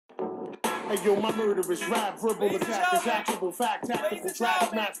Hey yo, my murderous rap, verbal Ladies and attack is gentlemen. actual fact, Ladies tactical and track,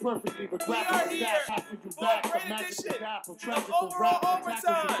 gentlemen. match perfectly, but We graphic are is here that, after you for back, a the great magic edition is apple, of tragical Overall rap, tackles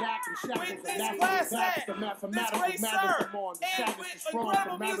the Overtime back and shackles with the this natural class facts, act, the this mathematical great matters sir, the more, the and sadness with is strong, the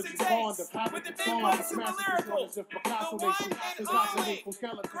incredible marriage music is gone, the taste, habit with the is big gone, one the super classic is lyrical, as if the Picasso they one shoot, and is only, accidental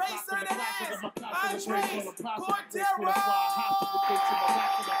skeletons, great locked sir in the that classes has of my castle, the Andres on the possible this Cordero. for the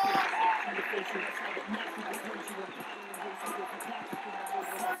fly, I have to debate you, my back to my face, the facial, that's how the master displays you,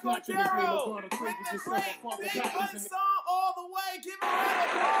 Cordero with the great big one song all the way. Give it a round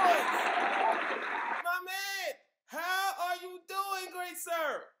of applause. My man, how are you doing, great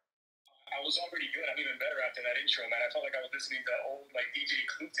sir? I was already good. I'm even better after that intro, man. I felt like I was listening to old like DJ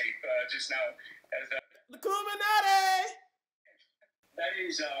Clue tape just now. As the Illuminati. That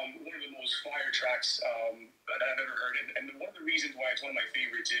is one of the most fire tracks that I've ever heard, and one of the reasons why it's one of my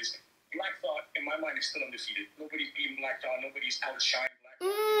favorites is Black Thought. In my mind, is still undefeated. Nobody's beaten Black Thought. Nobody's outshined Black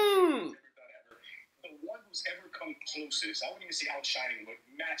Thought. Never done ever. The one who's ever come closest, I wouldn't even say outshining, but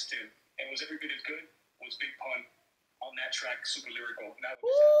matched him and was every bit as good was Big Pun on that track, super lyrical. That was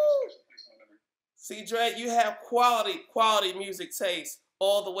a special place in my memory. See, Dre, you have quality music taste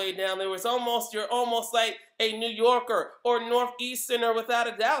all the way down there. You're almost like a New Yorker or Northeasterner without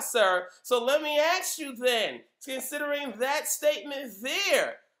a doubt, sir. So let me ask you then, considering that statement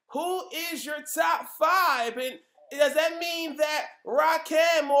there, who is your top five? And does that mean that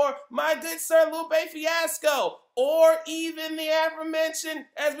Rakim or my good sir Lupe Fiasco or even the aforementioned,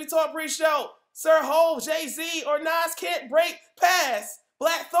 as we talked pre-show, Sir Hov, Jay-Z, or Nas can't break past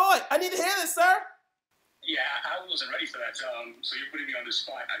Black Thought? I need to hear this, sir. Yeah, I wasn't ready for that, so you're putting me on the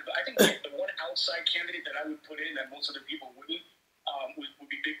spot. I think the one outside candidate that I would put in that most other people wouldn't would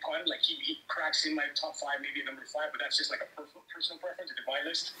be Big Pun. Like, he cracks in my top five, maybe a number five, but that's just like a personal preference, a divine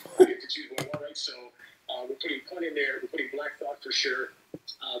list. I get to choose one, all right? So we're putting Pun in there. We're putting Black Thought for sure.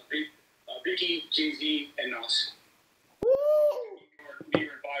 Biggie, Jay-Z, and Nas. New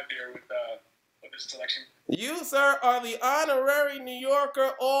York vibe there with this selection. You, sir, are the honorary New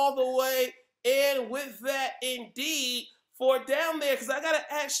Yorker all the way. And with that, indeed, for down there, because I got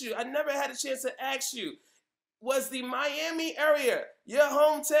to ask you, I never had a chance to ask you, was the Miami area your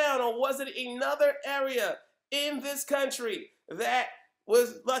hometown, or was it another area in this country that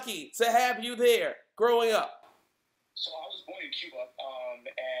was lucky to have you there growing up? So I was born in Cuba,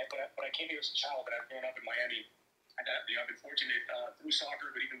 but I came here as a child, but I've grown up in Miami. And I've been fortunate through soccer,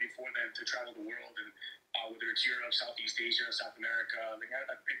 but even before then, to travel the world, and whether it's Europe, Southeast Asia, South America,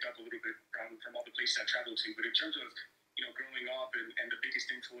 I've picked up a little bit from all the places I've traveled to. But in terms of growing up and the biggest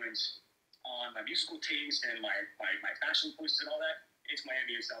influence on my musical taste and my fashion choices and all that, it's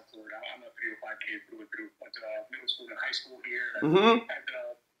Miami and South Florida. I'm a 305 kid through and through. Went to middle school and high school here. Mm-hmm. Had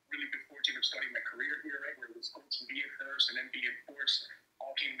the really good fortune of starting my career here, right, where it was Coach TV at first and then Bein Sports.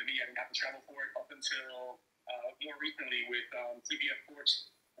 All came to me. I didn't have to travel for it up until more recently with CBS Sports,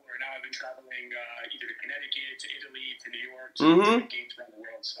 where now I've been traveling either to Connecticut, to Italy, to New York, to games around the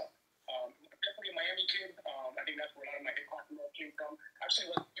world. So definitely a Miami kid. I think that's where a lot of my hip hop came from. Actually,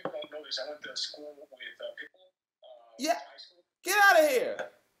 what people don't know is I went to school with Pitbull. High school. Get out of here.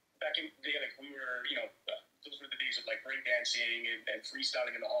 Back in the day, like we were, those were the days of like breakdancing and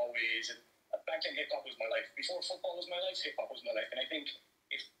freestyling in the hallways. And back then, hip hop was my life. Before football was my life, hip hop was my life. And I think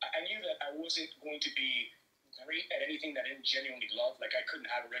if I knew that I wasn't going to be great at anything that I didn't genuinely love. Like, I couldn't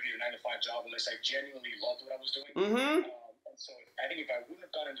have a regular 9-to-5 job unless I genuinely loved what I was doing. Mm-hmm. And so I think if I wouldn't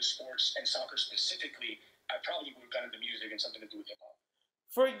have gone into sports and soccer specifically, I probably would have gone into music and something to do with hip hop.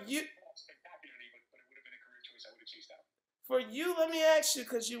 For you, not spectacularly, but it would have been a career choice I would have chased out. For you, let me ask you,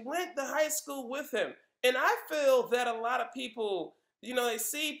 because you went to high school with him, and I feel that a lot of people, they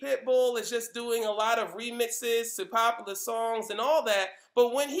see Pitbull as just doing a lot of remixes to popular songs and all that,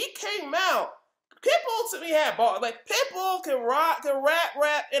 but when he came out, Pitbull to me had ball. Like, Pitbull can rap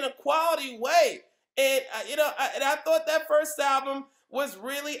in a quality way. And, I thought that first album was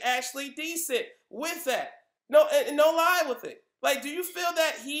really actually decent with that. No lie with it. Like, do you feel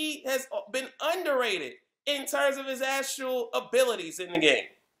that he has been underrated in terms of his actual abilities in the game?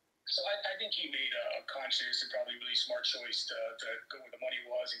 So I think he made a conscious and probably really smart choice to go where the money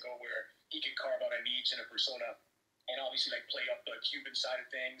was and go where he could carve out a niche and a persona and obviously, like, play up the Cuban side of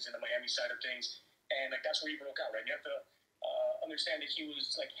things and the Miami side of things. And, like, that's where he broke out, right? You have to understand that he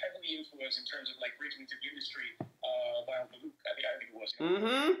was, like, heavily influenced in terms of, like, breaking into the industry by Uncle Luke. I think it was.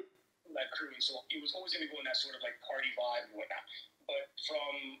 That crew. And so he was always going to go in that sort of, like, party vibe and whatnot. But so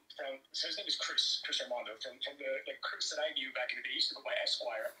his name is Chris Armando. From the, like, Chris that I knew back in the day, he used to go by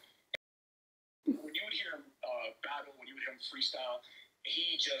Esquire. When you would hear him battle, when you would hear him freestyle,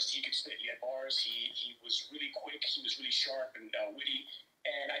 he could spit. He had bars. He was really quick. He was really sharp and witty.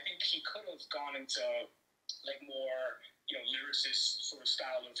 And I think he could have gone into like more, lyricist sort of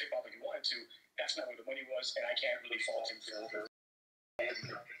style of hip hop if he wanted to. That's not where the money was, and I can't really fault him for.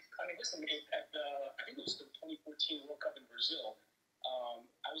 I mean, listen, I think it was the 2014 World Cup in Brazil.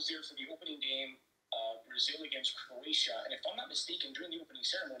 I was there for the opening game, Brazil against Croatia, and if I'm not mistaken, during the opening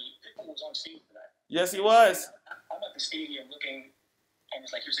ceremony, Pitbull was on stage for that. Yes, he was. I'm at the stadium looking, and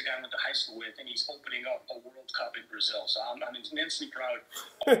it's like, here's the guy I went to high school with, and he's opening up a World Cup in Brazil. So I'm immensely proud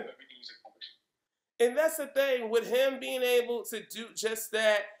of everything he's accomplished. And that's the thing, with him being able to do just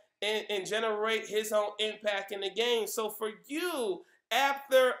that and generate his own impact in the game. So for you,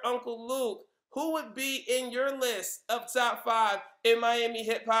 after Uncle Luke, who would be in your list of top 5 in Miami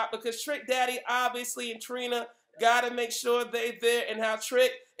hip hop? Because Trick Daddy, obviously, and Trina got to make sure they're there, and how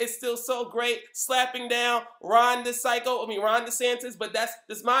Trick is still so great, slapping down Ron DeSantis, but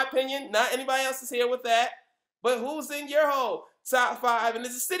that's my opinion. Not anybody else is here with that. But who's in your whole top 5? And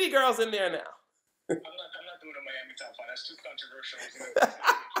there's the City Girls in there now. I'm not doing a Miami top 5. That's too controversial.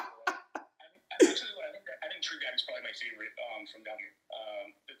 Actually, I think Trick Daddy's probably my favorite from down here.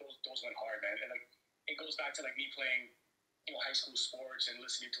 Those went hard, man. And like, it goes back to like me playing, high school sports and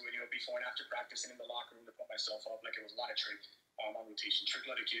listening to it, before and after practice and in the locker room to put myself up. Like, it was a lot of Trick on rotation. Trick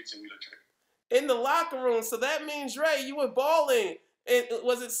led the kids, and we let Trick. In the locker room, so that means, Ray, you were balling.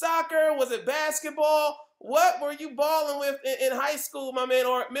 Was it soccer? Was it basketball? What were you balling with in high school, my man,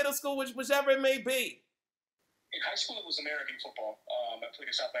 or middle school, whichever it may be? In high school, it was American football. I played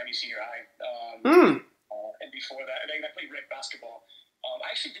at South Miami Senior High. And before that, I played rec basketball.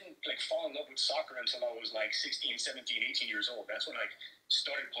 I actually didn't fall in love with soccer until I was 16, 17, 18 years old. That's when I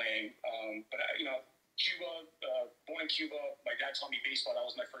started playing. But Cuba, born in Cuba, my dad taught me baseball. That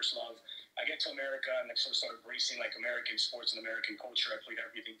was my first love. I get to America and I sort of started embracing American sports and American culture. I played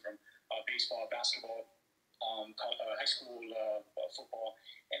everything from baseball, basketball, high school football.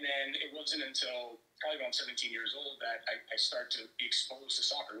 And then it wasn't until probably around 17 years old that I started to be exposed to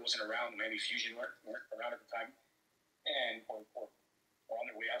soccer. It wasn't around. Miami Fusion weren't around at the time. And or on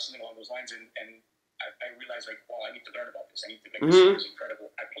their way out, something along those lines. And I realized, wow, I need to learn about this. I need to make this series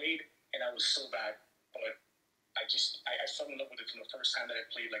incredible. I played, and I was so bad, but I fell in love with it from the first time that I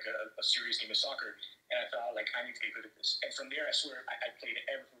played a serious game of soccer, and I thought I need to get good at this. And from there, I swear, I played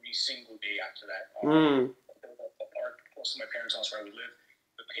every single day after that. The park close to my parents' house where I would live,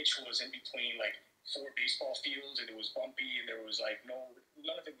 the pitch was in between 4 baseball fields, and it was bumpy, and there was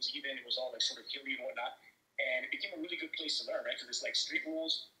none of it was even. It was all sort of hilly and whatnot. And it became a really good place to learn, right? Because it's street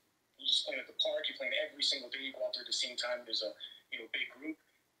rules. You just playing at the park. You're playing every single day. You go out there at the same time. There's a big group.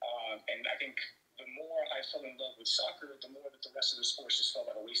 And I think the more I fell in love with soccer, the more that the rest of the sports just fell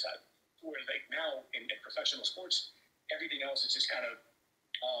by the wayside. Where now in professional sports, everything else is just kind of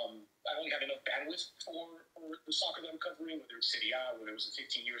I only have enough bandwidth for the soccer that I'm covering, whether it's Serie A, whether it was the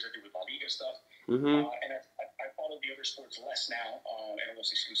 15 years I did with La Liga stuff. And I follow the other sports less now, and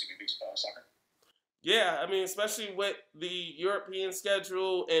almost exclusively soccer. Yeah, especially with the European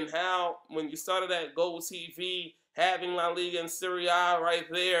schedule and how when you started at GOL TV, having La Liga and Serie A right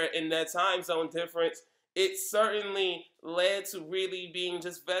there in that time zone difference, it certainly led to really being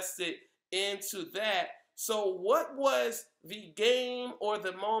just vested into that. So what was the game or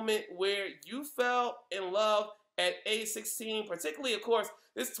the moment where you fell in love at age 16, particularly, of course,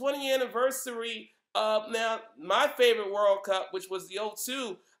 this 20th anniversary of now my favorite World Cup, which was the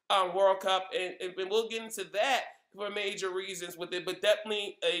 '02 World Cup, and we'll get into that for major reasons with it, but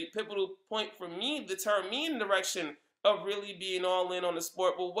definitely a pivotal point for me to turn me in the direction of really being all in on the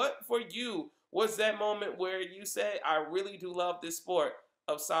sport. But what for you was that moment where you said, I really do love this sport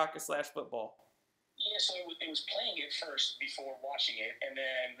of soccer/football? Yeah, so it was playing it first before watching it, and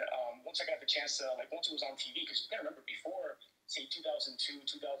then once I got the chance to, once it was on TV, because you gotta remember before, say 2002,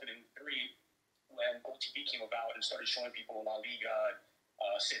 2003, when GOL TV came about and started showing people La Liga,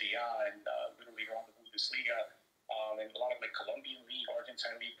 Serie A, and Little League around the Bundesliga, and a lot of Colombian League,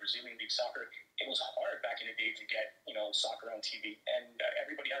 Argentine League, Brazilian League soccer. It was hard back in the day to get soccer on TV, and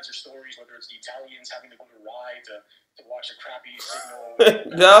everybody has their stories. Whether it's the Italians having to go to Rye to watch a crappy signal,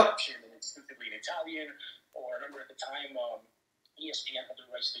 and exclusively in Italian, or I remember at the time ESPN had the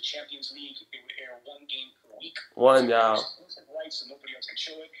rights to the Champions League. They would air 1 game per week. Exclusive rights, so nobody else could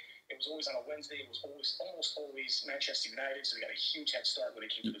show it. It was always on a Wednesday. It was almost always Manchester United, so they got a huge head start when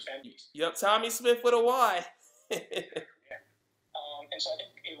it came to the fan base. Yep, Tommy Smith with a Y. Yeah. And so I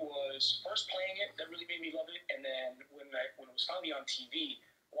think it was first playing it that really made me love it, and then when it was finally on TV,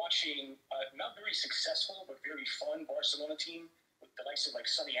 watching not very successful but very fun Barcelona team with the likes of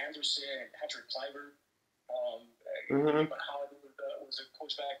Sonny Anderson and Patrick Kluivert. But Howard was a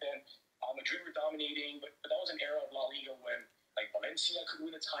coach back then. Madrid were dominating, but that was an era of La Liga when Valencia could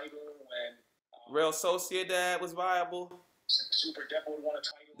win a title, then. Real Sociedad was viable. Super Depo won a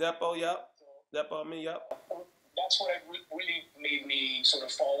title. Depo, yep. Depo, yep. That's what really made me sort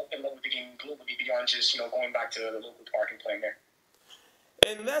of fall in love with the game globally beyond just, going back to the local park and playing there.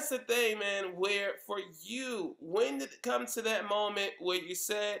 And that's the thing, man, where for you, when did it come to that moment where you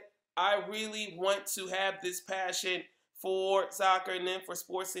said, I really want to have this passion for soccer and then for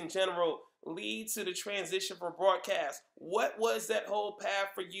sports in general lead to the transition for broadcast? What was that whole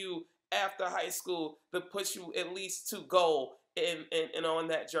path for you after high school that push you at least to GOL and on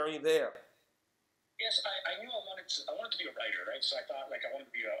that journey there? Yes, I knew I wanted to be a writer, right? So I thought, I wanted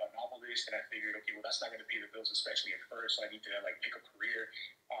to be a novelist, and I figured, okay, well, that's not going to pay the bills, especially at first, so I need to, pick a career.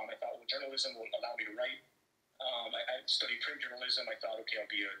 I thought, well, journalism will allow me to write. I studied print journalism. I thought, okay,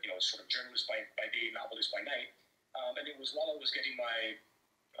 I'll be a, sort of journalist by day, novelist by night. And it was while I was getting my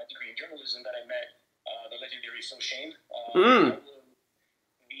degree in journalism that I met the legendary Phil Schoen,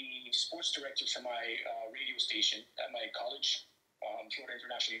 the sports director for my radio station at my college, Florida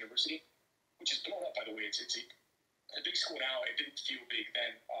International University, which is blown up, by the way. It's a big school now. It didn't feel big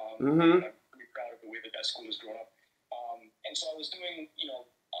then. I'm really proud of the way that school has grown up. And so I was doing,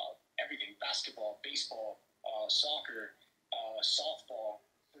 everything: basketball, baseball, soccer, softball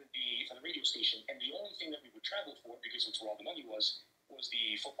for the radio station. And the only thing that we would travel for, because it's where all the money was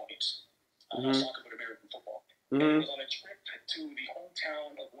the football games. Not soccer, but American football. And it was on a trip to the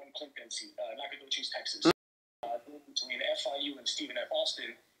hometown of one Clint Dempsey, Nacogdoches, Texas. Between FIU and Stephen F.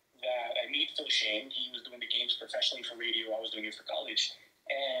 Austin, that I meet Phil Schoen. He was doing the games professionally for radio. I was doing it for college.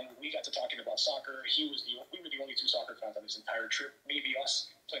 And we got to talking about soccer. We were the only two soccer fans on this entire trip. Maybe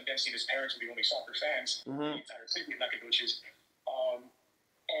us, Clint Dempsey and his parents, were the only soccer fans in the entire city of Nacogdoches.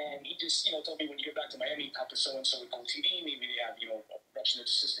 And he just, told me, when you get back to Miami, talk to so-and-so at GOL TV. Maybe they have, a production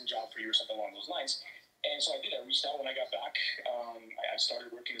assistant job for you or something along those lines. And so I did. I reached out when I got back. I started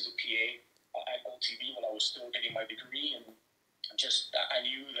working as a PA at GOL TV while I was still getting my degree. And I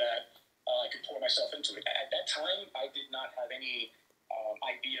knew that I could pour myself into it. At that time, I did not have any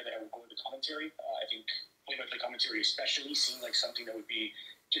idea that I would go into commentary. I think play-by-play commentary especially seemed like something that would be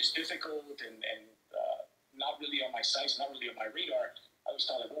just difficult and not really on my sights, not really on my radar. I was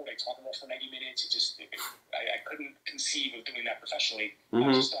thought, what would I talk about for 90 minutes? I couldn't conceive of doing that professionally. I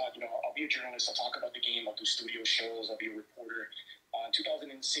just thought, I'll be a journalist. I'll talk about the game. I'll do studio shows. I'll be a reporter. In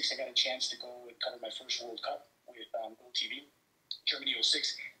 2006, I got a chance to go and cover my first World Cup with GOL TV. Germany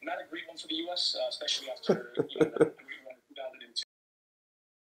 06. Not a great one for the U.S., especially after the great one in 2002.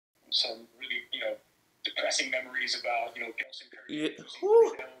 Some really, depressing memories about, Gelson Curry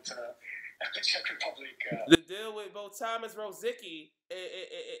to the Czech Republic. The deal with both Thomas Rosicky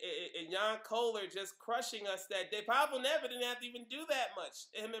and Jan Kohler just crushing us that day. Pavel Never didn't have to even do that much.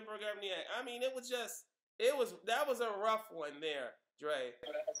 Him and Bergamiak. I mean, that was a rough one there, Dre.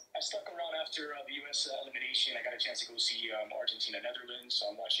 But I stuck around after the U.S. elimination. I got a chance to go see Argentina, Netherlands. So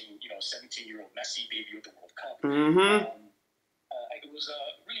I'm watching, 17-year-old Messi debut at the World Cup. It was a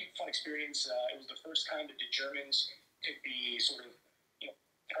really fun experience. It was the first time that the Germans could be sort of,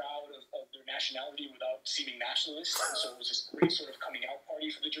 proud of their nationality without seeming nationalist. And so it was this great sort of coming out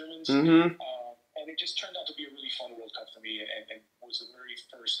party for the Germans. And it just turned out to be a really fun World Cup for me, and was the very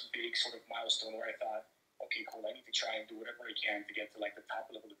first big sort of milestone where I thought, okay, cool, I need to try and do whatever I can to get to the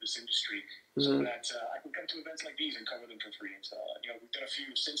top level of this industry so that I can come to events like these and cover them for free. And so, we've done a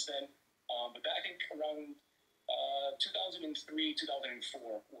few since then. But I think around 2003, 2004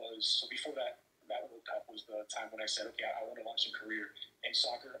 was, so before that World Cup was the time when I said, okay, I want to launch a career in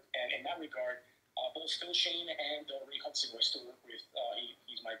soccer. And in that regard, both Phil Schoen and Ray Hudson, who I still work with,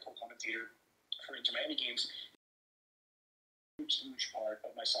 he's my co-commentator for Inter Miami games, huge part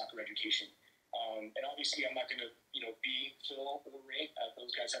of my soccer education. And obviously, I'm not going to, be Phil or Ray.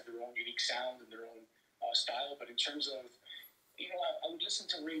 Those guys have their own unique sound and their own style. But in terms of, I would listen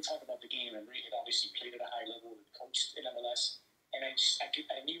to Ray talk about the game, and Ray had obviously played at a high level and coached in MLS. And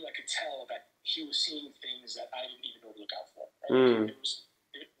I knew I could tell that he was seeing things that I didn't even know to look out for. Right?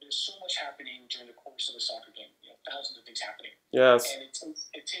 There's so much happening during the course of a soccer game. Thousands of things happening. Yes. And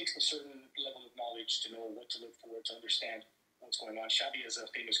it takes a certain level of knowledge to know what to look for, to understand what's going on. Xavi has a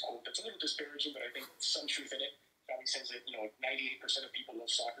famous quote that's a little disparaging, but I think some truth in it. Xavi says that 98% of people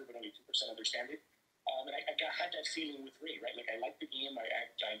love soccer, but only 2% understand it. And I had that feeling with Ray, right? I liked the game,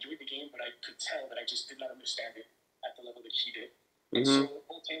 I enjoyed the game, but I could tell that I just did not understand it at the level that he did. And so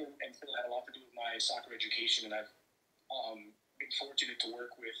both him and Phil had a lot to do with my soccer education, and I've been fortunate to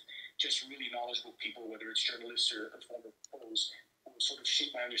work with just really knowledgeable people, whether it's journalists or former pros, who sort of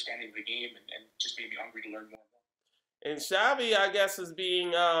shaped my understanding of the game and just made me hungry to learn more. And Xavi, I guess, is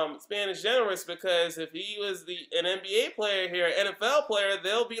being Spanish generous, because if he was an NBA player here, NFL player,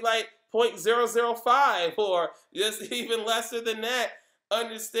 they'll be like .005 or just even lesser than that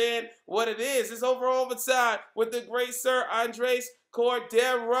understand what it is. It's over overtime with the great Sir Andres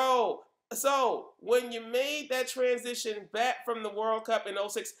Cordero. So, when you made that transition back from the World Cup in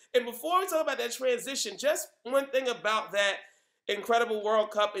 '06, and before we talk about that transition, just one thing about that incredible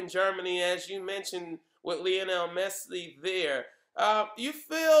World Cup in Germany, as you mentioned with Lionel Messi there, you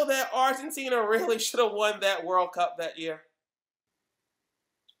feel that Argentina really should have won that World Cup that year?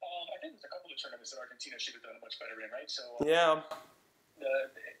 I think there's a couple of tournaments that Argentina should have done much better in, right? So yeah,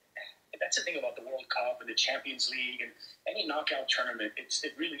 that's the thing about the World Cup and the Champions League and any knockout tournament.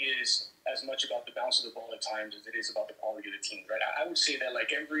 It really is as much about the bounce of the ball at times as it is about the quality of the team, right? I would say that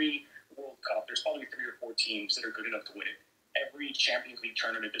like every World Cup, there's probably 3 or 4 teams that are good enough to win it. Every Champions League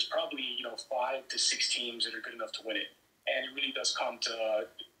tournament, there's probably 5 to 6 teams that are good enough to win it, and it really does come to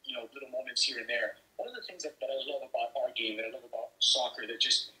little moments here and there. One of the things that I love about our game, that I love about soccer, that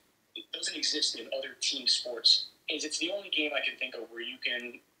just it doesn't exist in other team sports, is it's the only game I can think of where you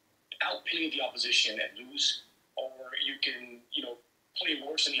can outplay the opposition and lose, or you can play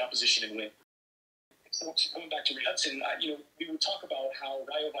worse than the opposition and win. So going back to Hudson, we would talk about how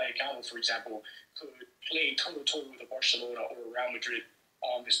Rayo Vallecano, for example, could play toe-to-toe with a Barcelona or a Real Madrid,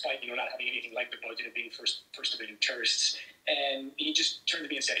 despite not having anything like the budget of being first division tourists. And he just turned to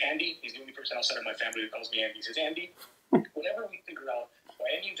me and said, "Andy," he's the only person outside of my family that calls me Andy. He says, "Andy, whenever we figure out why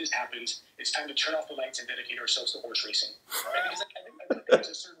any of this happens, it's time to turn off the lights and dedicate ourselves to horse racing." Right? Because I think there's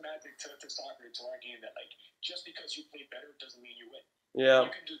a certain magic to soccer, to our game, that just because you play better doesn't mean you win. Yeah.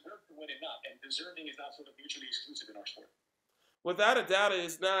 You can deserve to win and not, and deserving is not sort of mutually exclusive in our sport. Without a doubt, it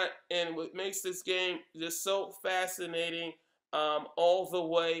is not, and what makes this game just so fascinating all the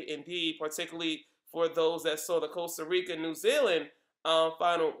way, indeed, particularly for those that saw the Costa Rica New Zealand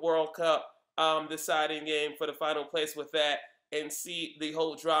final World Cup deciding game for the final place with that, and see the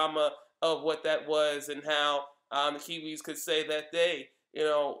whole drama of what that was and how the Kiwis could say that they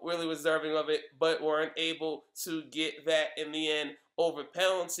really was deserving of it, but weren't able to get that in the end over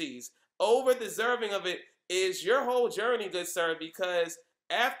penalties. Over deserving of it is your whole journey, good sir, because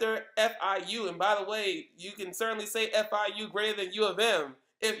after FIU, and by the way, you can certainly say FIU greater than U of M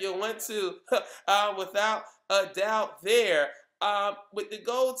if you went to, without a doubt there. With the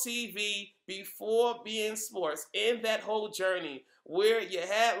GOL TV before Bein Sports, in that whole journey where you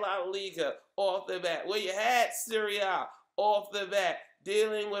had La Liga off the bat, where you had Serie A off the bat,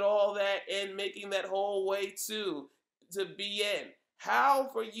 dealing with all that and making that whole way to BN. How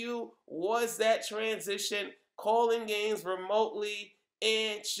for you was that transition, calling games remotely,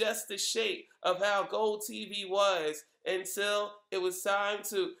 and just the shape of how GOL TV was until it was time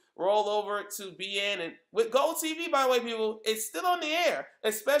to roll over to BN? And with GOL TV, by the way, people, it's still on the air,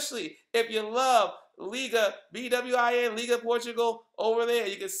 especially if you love Liga, BWIN, Liga Portugal over there.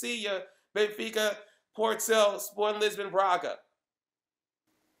 You can see your Benfica, Porto, Sporting Lisbon, Braga.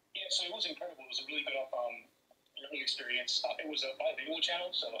 Yeah, so it was incredible. It was a really good learning experience. It was a bilingual channel,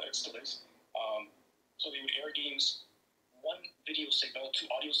 so it still is. So they would air games, one video signal, 2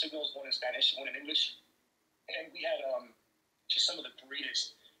 audio signals, one in Spanish, one in English. And we had just some of the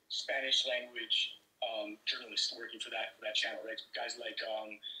greatest Spanish language journalists working for that channel, right? Guys like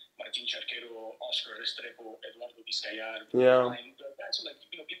Martín Charquero, Oscar Restrepo, Eduardo Vizcayar. Yeah. And guys who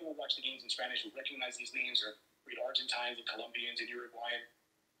people who watch the games in Spanish would recognize these names, or read Argentines and Colombians and Uruguayan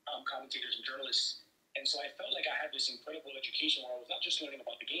commentators and journalists. And so I felt like I had this incredible education where I was not just learning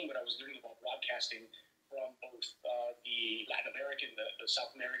about the game, but I was learning about broadcasting from both the Latin American, the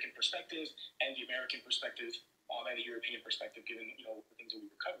South American perspective, and the American perspective, and the European perspective, given the things that we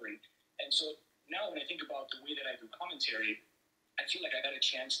were covering. And so now when I think about the way that I do commentary, I feel like I got a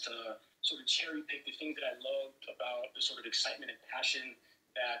chance to sort of cherry pick the things that I loved about the sort of excitement and passion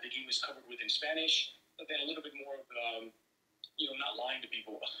that the game is covered with in Spanish, but then a little bit more of the not lying to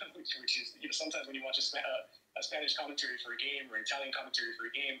people, which is, sometimes when you watch a Spanish commentary for a game or Italian commentary for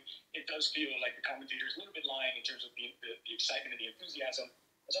a game, it does feel like the commentator is a little bit lying in terms of the excitement and the enthusiasm.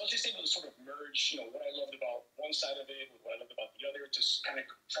 So I was just able to sort of merge, what I loved about one side of it with what I loved about the other, to kind of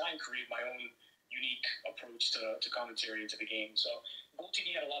try and create my own unique approach to commentary and to the game. So GOL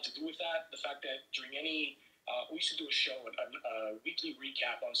TV had a lot to do with that. The fact that during any, we used to do a show, a weekly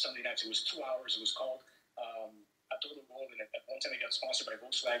recap on Sunday nights. It was 2 hours. It was called A Todo Gol, and at one time it got sponsored by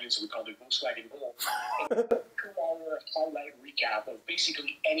Volkswagen, so we called it Volkswagen Gol. 2-hour highlight recap of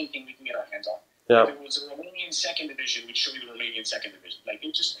basically anything we can get our hands on. Yeah. If it was a Romanian second division, we'd show you the Romanian second division.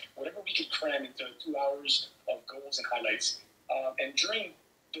 It just, whatever we could cram into 2 hours of goals and highlights. And during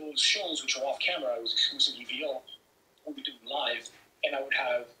those shows, which were off camera, I was exclusively VO, we would do them live, and I would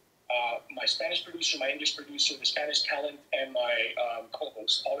have my Spanish producer, my English producer, the Spanish talent, and my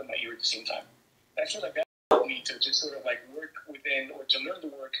co-host all in my ear at the same time. And I feel like that helped me to just sort of like work within, or to learn to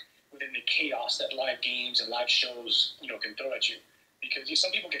work within the chaos that live games and live shows, can throw at you. Because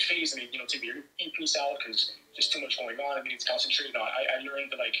some people get phased and they, take their earpiece out because just too much going on and they need to concentrate. No, I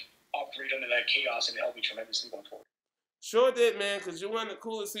learned to operate under that chaos, and it helped me tremendously going forward. Sure did, man, because you're one of the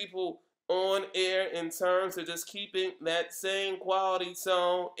coolest people on air in terms of just keeping that same quality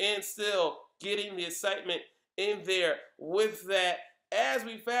tone and still getting the excitement in there with that. As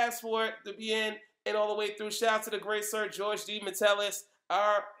we fast forward to the end and all the way through, shout out to the great Sir George D. Metellus,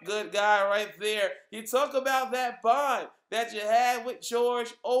 our good guy right there. You talk about that bond that you had with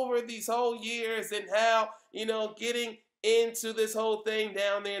George over these whole years and how, getting into this whole thing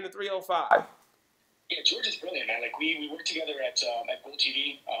down there in the 305. Yeah, George is brilliant, man. We worked together at GOL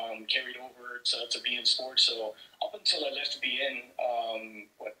TV, carried over to Bein Sports. So up until I left Bein,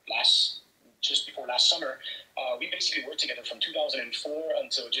 just before last summer, we basically worked together from 2004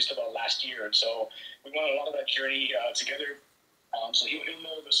 until just about last year. And so we went on a lot of that journey together. So he'll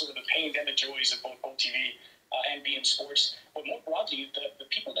know the sort of the pain and the joys of both GOL TV and Bein Sports. But more broadly, the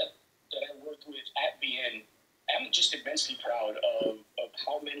people that I worked with at Bein, I'm just immensely proud of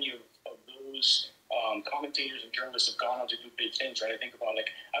how many of those commentators and journalists have gone on to do big things, right? I think about, I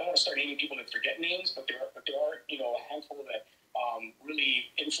don't want to start naming people and forget names, but there are a handful that really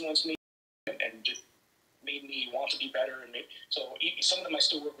influenced me and just made me want to be better. So some of them I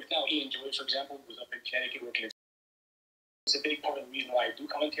still work with now. Ian Joy, for example, was up in Connecticut working. It's a big part of the reason why I do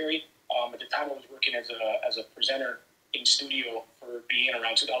commentary. At the time, I was working as a presenter in studio for Bein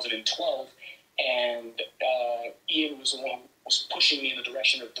around 2012, and Ian was the one who was pushing me in the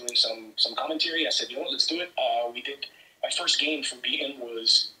direction of doing some commentary. I said, let's do it. We did. My first game for Bein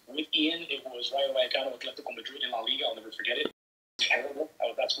was with Ian. It was Rayo Vallecano Atletico Madrid in La Liga. I'll never forget it. It was terrible.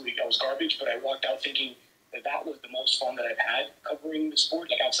 I was garbage, but I walked out thinking that was the most fun that I've had covering the sport,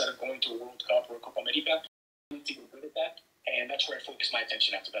 outside of going to a World Cup or a Copa America. To get good at that. And that's where I focused my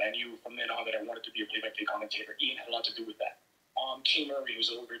attention after that. I knew from then on that I wanted to be a play-by-play commentator. Ian had a lot to do with that. Kay Murray,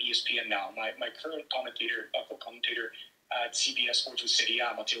 who's over at ESPN now, my current co-commentator at CBS Sports with Serie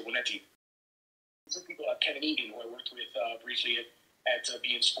A, Matteo Bonetti. Some people like Kevin Egan, who I worked with briefly at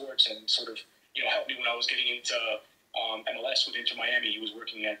Bein Sports and sort of helped me when I was getting into MLS with Inter Miami. He was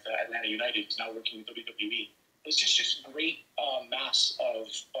working at Atlanta United. He's now working with WWE. It's just a great mass of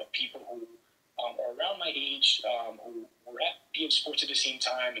people who are around my age, who were at Bein Sports at the same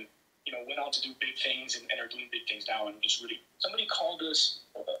time and went on to do big things and are doing big things now. And just really, somebody called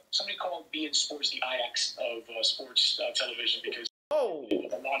Bein Sports the Ajax of sports television because it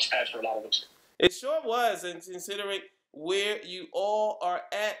was a launch pad for a lot of us. It sure was, and considering where you all are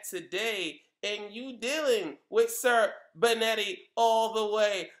at today, and you dealing with Sir Bonetti all the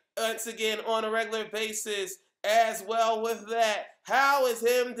way, once again on a regular basis as well with that. How is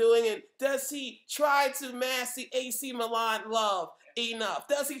him doing, and does he try to mask the AC Milan love enough?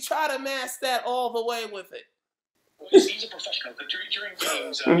 Does he try to mask that all the way with it? Well, he's a professional. But during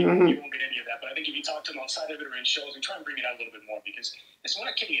games, you won't get any of that. But I think if you talk to him outside of it or in shows, we try and bring it out a little bit more because we're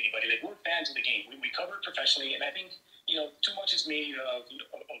not kidding anybody. We're fans of the game. We cover it professionally, and I think too much is made of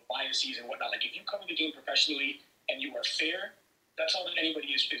biases and whatnot. If you cover the game professionally and you are fair, that's all that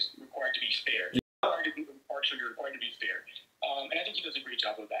anybody is required to be fair. You're required to be impartial. You're required to be fair. And I think he does a great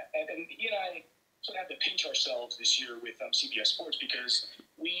job with that. And he and I sort of had to pinch ourselves this year with CBS Sports because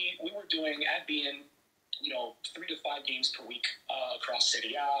we were doing at Bein 3 to 5 games per week across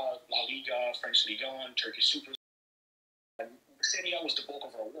Serie A, La Liga, French Ligue 1, Turkish Super. And Serie A was the bulk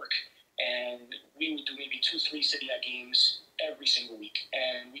of our work, and we would do maybe 2-3 Serie A games every single week.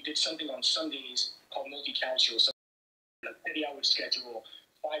 And we did something on Sundays called multi-calcio. So Serie A would schedule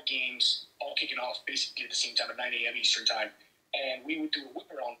 5 games, all kicking off basically at the same time at 9 a.m. Eastern time. And we would do a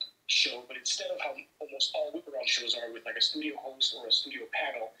whip-around show, but instead of how almost all whip-around shows are with a studio host or a studio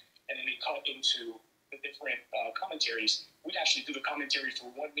panel, and then they cut into the different commentaries, we'd actually do the commentary for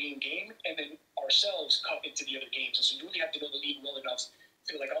one main game, and then ourselves cut into the other games. And so you really have to know the league well enough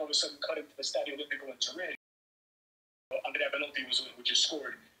to all of a sudden cut into the Stadio Olimpico in Turin. Andrea Belotti was who just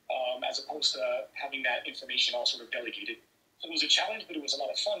scored, as opposed to having that information all sort of delegated. So it was a challenge, but it was a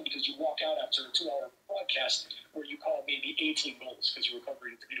lot of fun because you walk out after a 2-hour broadcast where you called maybe 18 goals because you were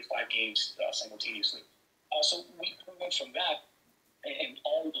covering 3 to 5 games simultaneously. So we went from that and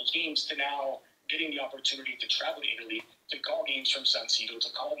all of those games to now getting the opportunity to travel to Italy, to call games from San Siro, to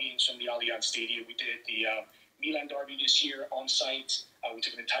call games from the Allianz Stadium. We did the Milan Derby this year on site. We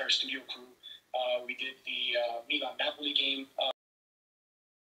took an entire studio crew. We did the Milan-Napoli game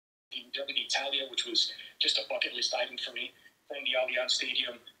in Derby d'Italia, which was just a bucket list item for me, from the Allianz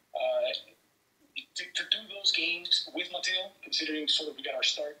Stadium. To do those games with Mateo, considering sort of we got our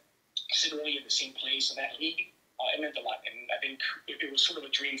start considerably in the same place in that league, it meant a lot. And I think it was sort of a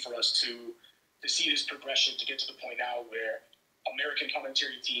dream for us to see this progression to get to the point now where American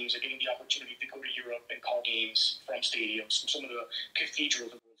commentary teams are getting the opportunity to go to Europe and call games from stadiums, from some of the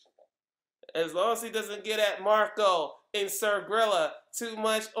cathedrals of world football. As long as he doesn't get at Marco and Sir Grilla too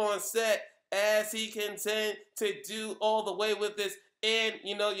much on set, as he can tend to do all the way with this. And,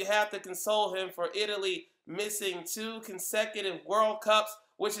 you know, you have to console him for Italy missing 2 consecutive World Cups,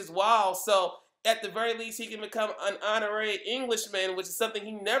 which is wild. So, at the very least, he can become an honorary Englishman, which is something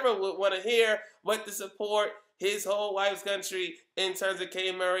he never would want to hear, but to support his whole wife's country in terms of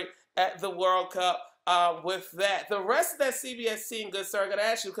Kay Murray at the World Cup. With that, the rest of that CBS team, good sir, I got to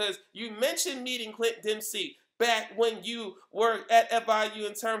ask you, because you mentioned meeting Clint Dempsey back when you were at FIU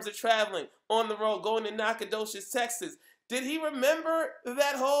in terms of traveling on the road, going to Nacogdoches, Texas. Did he remember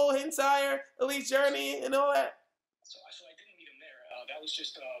that whole entire elite journey and all that? So I didn't meet him there. That was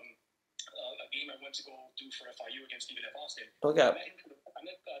just a game I went to go do for FIU against Stephen F. Austin. Okay. I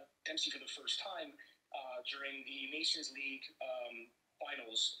met Dempsey for the first time during the Nations League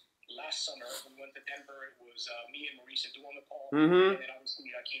finals last summer. We went to Denver. It was me and Maurice Edu on the call, and then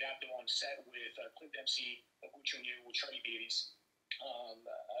obviously Kate Abdo on set with Clint Dempsey, Jr. with Charlie Davies.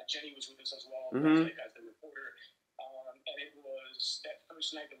 Jenny was with us as well as the reporter. And it was that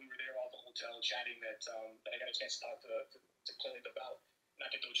first night that we were there all at the hotel chatting that I got a chance to talk to Clint about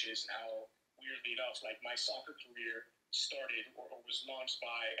Nacogdoches and how, weirdly enough, like my soccer career started or was launched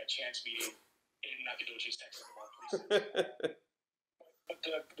by a chance meeting in Nacogdoches, Texas. But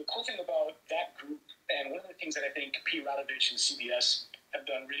the cool thing about that group, and one of the things that I think P. Radovich and CBS have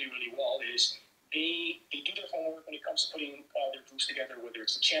done really, really well is they do their homework when it comes to putting their groups together, whether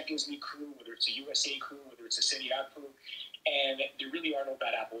it's a Champions League crew, whether it's a USA crew, whether it's a Serie A crew. And there really are no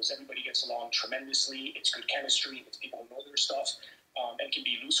bad apples. Everybody gets along tremendously. It's good chemistry. It's people who know their stuff and can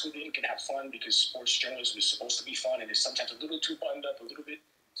be loose with it and can have fun, because sports journalism is supposed to be fun and is sometimes a little too buttoned up, a little bit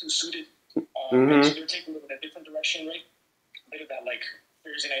too suited. And so they're taking it in a different direction, right? A bit of that, like,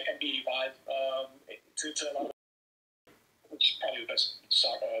 Thursday night NBA vibe to a lot of, which is probably the best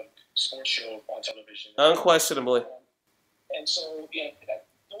sports show on television. Unquestionably. And so, yeah,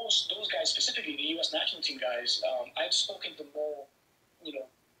 those guys, specifically the U.S. national team guys, I've spoken to Mo. You know,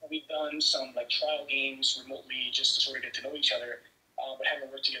 we've done some like trial games remotely just to sort of get to know each other, but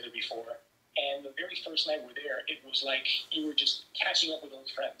haven't worked together before. And the very first night we're there, it was like you were just catching up with old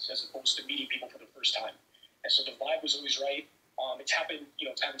friends as opposed to meeting people for the first time. And so the vibe was always right. It's happened, you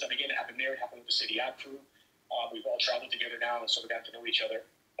know, time and time again. It happened there. It happened with the City App crew. We've all traveled together now and sort of got to know each other.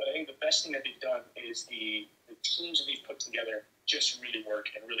 But I think the best thing that they've done is the teams that they've put together just really work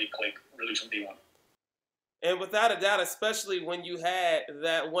and really click, really from day one. And without a doubt, especially when you had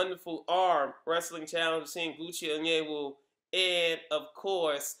that wonderful arm wrestling challenge between Gucci Onyewu and, of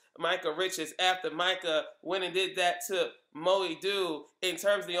course, Micah Richards, after Micah went and did that to Mo Edu in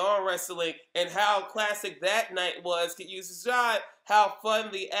terms of the arm wrestling and how classic that night was. Can you describe how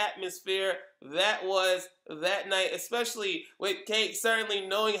fun the atmosphere that was that night, especially with Kate certainly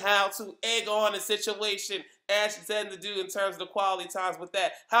knowing how to egg on a situation as she tended to do in terms of the quality times with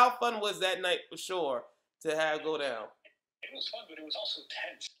that. How fun was that night for sure to have go down? It was fun, but it was also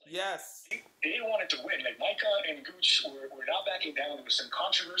tense. Like, yes. They didn't want it to win. Like, Micah and Gooch were not backing down. There was some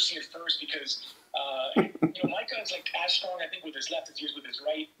controversy at first because, you know, Micah is like as strong, I think, with his left as he is with his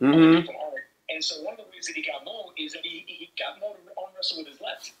right. And so one of the ways that he got Mo is that he got Mo to arm wrestle with his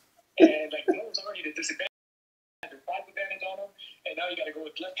left. And, like, Mo was already at a disadvantage. Had the five advantage on him, and now you got to go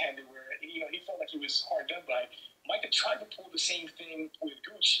with left-handed where, you know, he felt like he was hard done by. Micah tried to pull the same thing with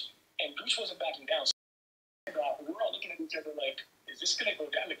Gooch, and Gooch wasn't backing down. So we're all looking at each other like, is this going to go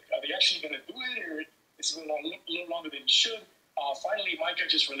down? Like, are they actually going to do it, or is it going on a little longer than it should? Finally, Micah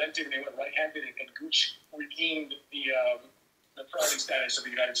just relented, and they went right-handed, and Gooch redeemed the prouding status of the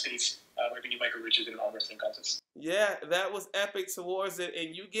United States by beating Micah Richards in an arm wrestling contest. Yeah, that was epic towards it,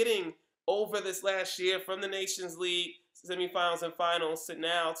 and you getting over this last year from the Nations League semifinals and finals to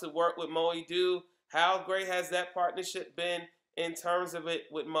now to work with Mo Edu. How great has that partnership been in terms of it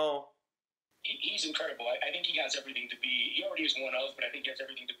with Mo? He's incredible. I think he has everything to be, he already is one of, but I think he has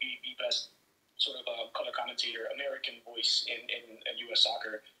everything to be the best sort of color commentator, American voice in U.S.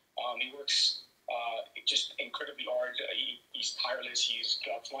 soccer. He works just incredibly hard. He's tireless. He's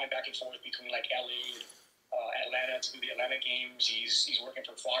flying back and forth between like L.A. and Atlanta to do the Atlanta games. He's working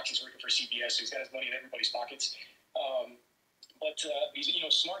for Fox. He's working for CBS. So he's got his money in everybody's pockets. But he's a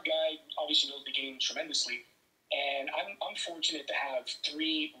smart guy. Obviously knows the game tremendously. And I'm fortunate to have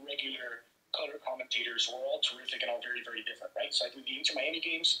three regular color commentators who are all terrific and all very, very different, right? So I do the Inter Miami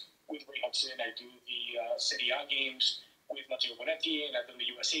games with Ray Hudson. I do the Serie A games with Matteo Bonetti, and I've done the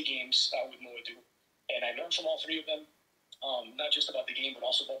USA games with Mo Edu. And I learned from all three of them, not just about the game, but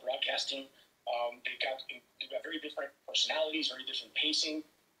also about broadcasting. They've got very different personalities, very different pacing,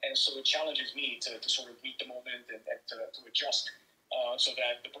 and so it challenges me to sort of meet the moment and to adjust so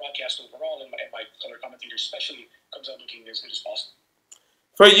that the broadcast overall and my color commentator especially comes out looking as good as possible.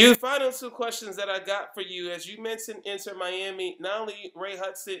 For you, final two questions that I got for you. As you mentioned, Inter Miami, not only Ray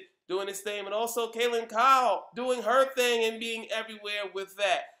Hudson doing his thing, but also Kaylin Kyle doing her thing and being everywhere with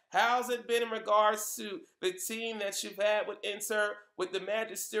that. How's it been in regards to the team that you've had with Inter, with the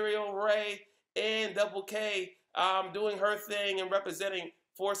magisterial Ray and Double K doing her thing and representing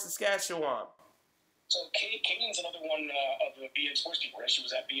for Saskatchewan? So Kaylin's another one of the Bein Sports people, right? She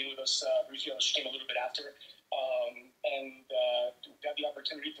was at Bein with us briefly. She came a little bit after. And got the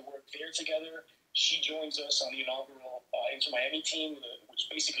opportunity to work there together. She joins us on the inaugural Inter Miami team, which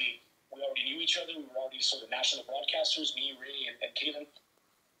basically we already knew each other. We were already sort of national broadcasters, me, Ray, and Kaylin.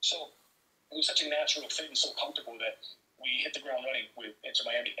 So it was such a natural fit and so comfortable that we hit the ground running with Inter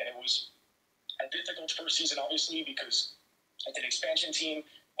Miami. And it was a difficult first season, obviously, because it's an expansion team.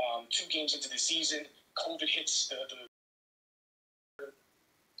 2 games into the season, COVID hits the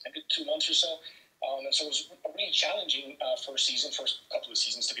 2 months or so. And so it was a really challenging first couple of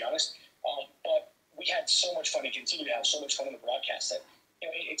seasons, to be honest. But we had so much fun and continue to have so much fun on the broadcast that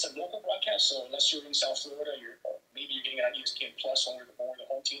it's a local broadcast. So unless you're in South Florida, maybe you're getting it on ESPN Plus, one of the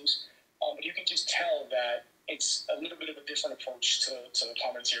home teams. But you can just tell that it's a little bit of a different approach to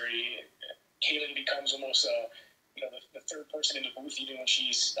commentary. Kaylin becomes almost the third person in the booth, even when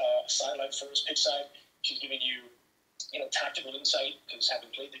she's sideline first, pitch side. She's giving you tactical insight, because having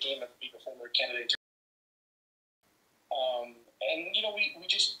played the game and being a former candidate. And, we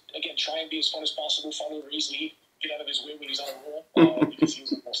just, again, try and be as fun as possible, follow Ray's lead, get out of his way when he's on a roll, because he's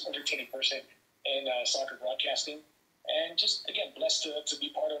the most entertaining person in soccer broadcasting. And just, again, blessed to be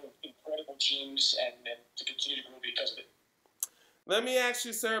part of incredible teams and to continue to grow because of it. Let me ask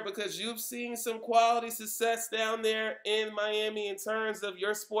you, sir, because you've seen some quality success down there in Miami in terms of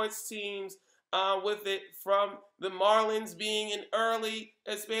your sports teams, with it, from the Marlins being an early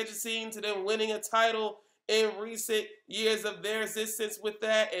expansion team to them winning a title in recent years of their existence with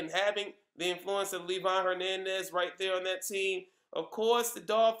that, and having the influence of Levon Hernandez right there on that team. Of course, the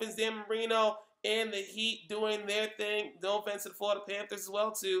Dolphins, Dan Marino, and the Heat doing their thing. No offense to the Florida Panthers as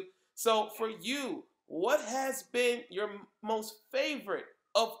well, too. So for you, what has been your most favorite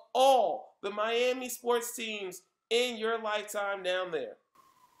of all the Miami sports teams in your lifetime down there?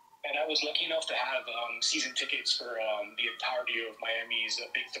 And I was lucky enough to have season tickets for the entirety of Miami's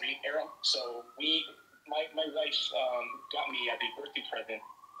Big Three era. So my wife got me a big birthday present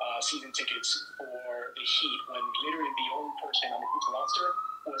season tickets for the Heat when literally the only person on the Heat roster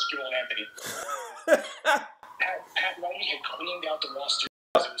was Joel Anthony. Pat Riley had cleaned out the roster.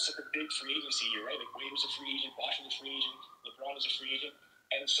 It was such a big free agency year, right? Like Wade was a free agent, Bosh was a free agent, LeBron was a free agent.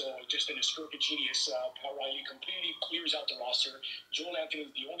 And so just in a stroke of genius, Pat Riley completely clears out the roster. Joel Anthony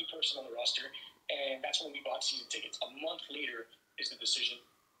is the only person on the roster, and that's when we bought season tickets. A month later is the decision.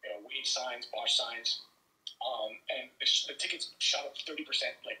 Wade signs, Bosh signs, and the tickets shot up 30%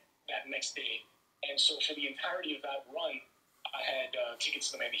 like that next day. And so for the entirety of that run, I had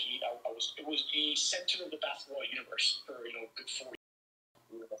tickets to the Miami Heat. It was the center of the basketball universe for good 4 years.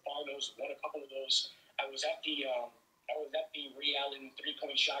 We were the finals, won a couple of those. I was at the Ray Allen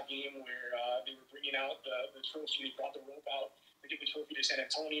 3-point shot game where they were bringing out the trophy. They brought the rope out. They give the trophy to San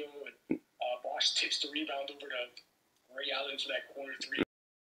Antonio, and Bosh tips the rebound over to Ray Allen for that corner 3.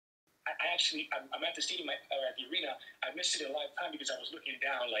 I'm at the stadium, at the arena. I missed it in live time because I was looking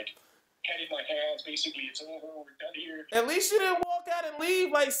down, like, head in my hands. Basically, it's over. We're done here. At least you didn't walk out and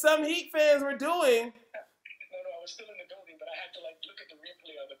leave like some Heat fans were doing. No, I was still in the building, but I had to look at the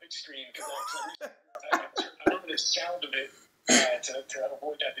replay on the big screen because I remember the sound of it to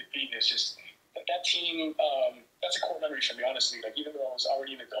avoid that defeat. It's just that team. That's a core memory for me, honestly. Like, even though I was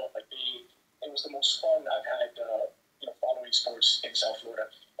already an adult, it was the most fun I've had. Following sports in South Florida,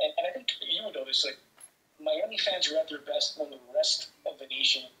 and I think you would know this. Like, Miami fans are at their best when the rest of the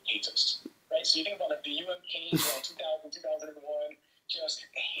nation hates us, right? So you think about the UM Kings in 2000, 2001, just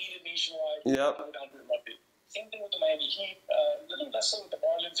hated nationwide. Yep. Loved it. Same thing with the Miami Heat. A little less so with the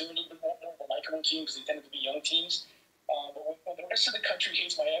Marlins. They were a little bit more of a likable team because they tended to be young teams. But when the rest of the country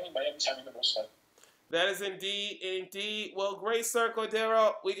hates Miami, Miami's having the most fun. That is indeed. Well, great, sir,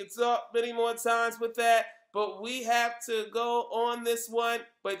 Cordero. We can talk many more times with that, but we have to go on this one.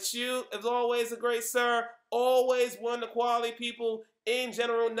 But you, as always, a great sir. Always one of the quality people in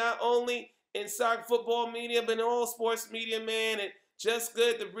general, not only in soccer, football media, but in all sports media, man. And just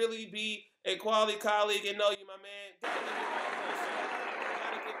good to really be a quality colleague and know you, my man. Gotta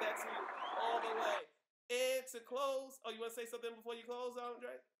give that to you all the way. And to close, oh, you want to say something before you close,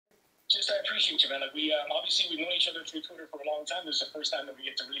 Andre? Just I appreciate you, man. Like obviously we've known each other through Twitter for a long time. This is the first time that we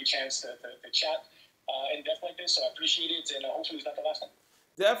get to really chance to chat in depth like this. So I appreciate it, and hopefully it's not the last time.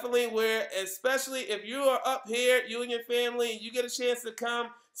 Definitely, especially if you are up here, you and your family, and you get a chance to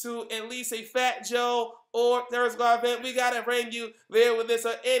come to at least a Fat Joe or Third Squad event, we got to bring you there with this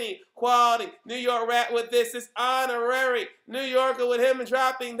or any quality New York rap with this. This honorary New Yorker with him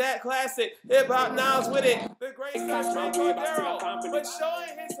dropping that classic hip-hop knowledge with it. The great Andres Cordero, but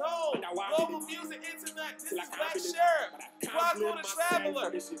showing his whole global music internet. This is Black Sheriff, Rocco the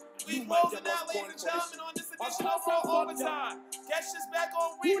Traveler. We closing out, ladies and gentlemen, on this edition of Raw Overtime. Catch this back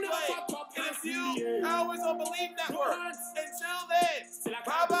on replay in a few hours on Believe Network. Until then,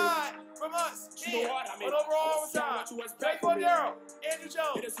 bye-bye from us here on Overall Overtime. Andres Cordero, Andrew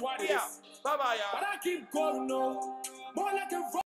Jones, we out. Bye-bye, y'all.